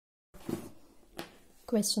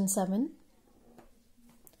Question 7.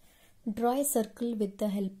 Draw a circle with the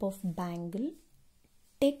help of bangle.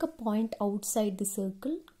 Take a point outside the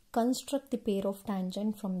circle. Construct the pair of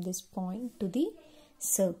tangent from this point to the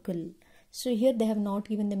circle. So here they have not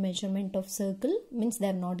given the measurement of circle, means they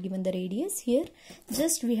have not given the radius. Here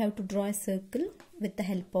just we have to draw a circle with the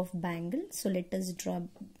help of bangle. So let us draw a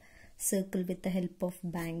circle with the help of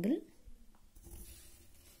bangle.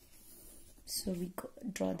 So we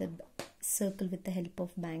draw the circle with the help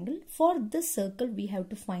of bangle. For this circle we have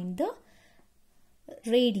to find the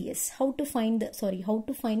radius. How to find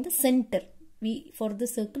the center. For the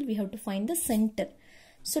circle we have to find the center.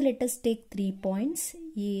 So let us take 3 points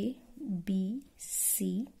A, B,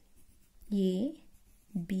 C, A,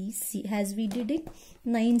 B, C, as we did in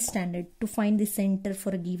 9th standard to find the center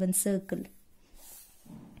for a given circle.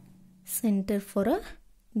 Center for a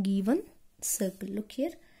given circle. Look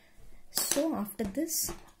here. So after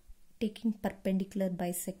this, taking perpendicular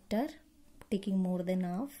bisector, taking more than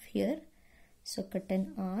half here. So cut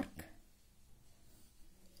an arc.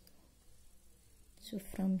 So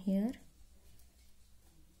from here,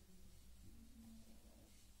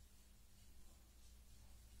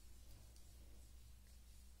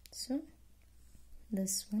 so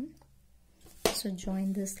this one. So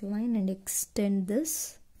join this line and extend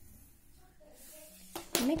this.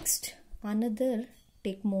 Next, another,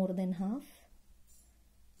 take more than half.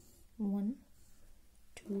 1,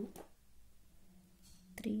 2,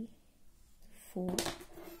 3, 4.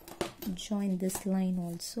 Join this line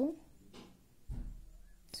also.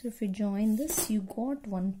 So if you join this, you got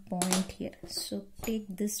one point here. So take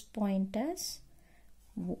this point as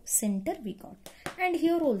center we got. And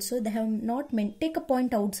here also they have not meant, take a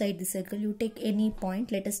point outside the circle. You take any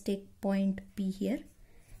point. Let us take point P here.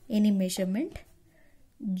 Any measurement.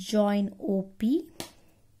 Join OP.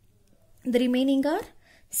 The remaining are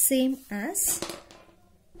same as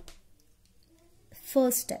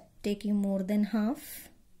first step. Taking more than half.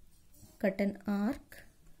 Cut an arc.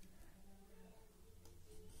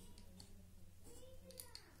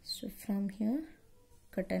 So from here,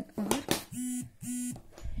 cut an arc,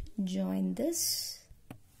 join this.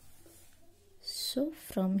 So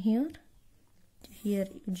from here to here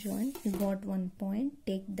you join, you got one point,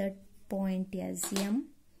 take that point as M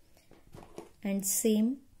and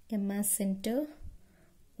same M as center,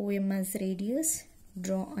 OM as radius,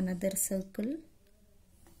 draw another circle.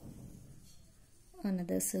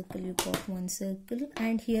 Another circle, you got one circle,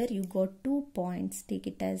 and here you got 2 points, take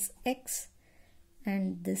it as X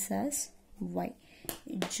and this as Y.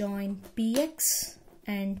 Join PX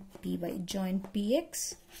and PY. Join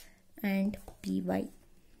PX and PY.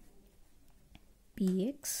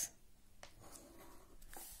 PX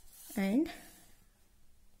and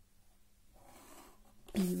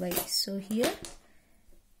PY. So here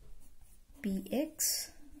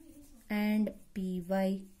PX and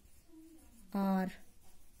PY are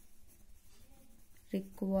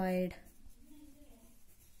required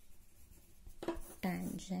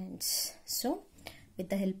tangents. So with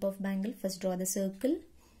the help of bangle, first draw the circle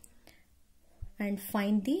and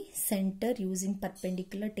find the center using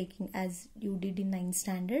perpendicular, taking as you did in 9th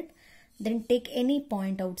standard. Then take any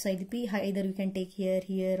point outside the P, either you can take here,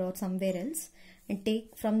 here or somewhere else, and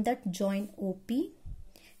take from that join OP,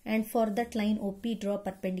 and for that line OP draw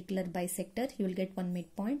perpendicular bisector. You will get one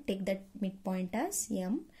midpoint. Take that midpoint as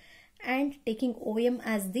M, and taking OM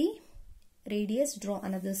as the radius, draw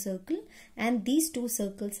another circle, and these two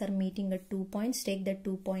circles are meeting at 2 points. Take the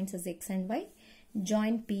 2 points as X and Y.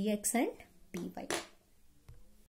 Join PX and PY.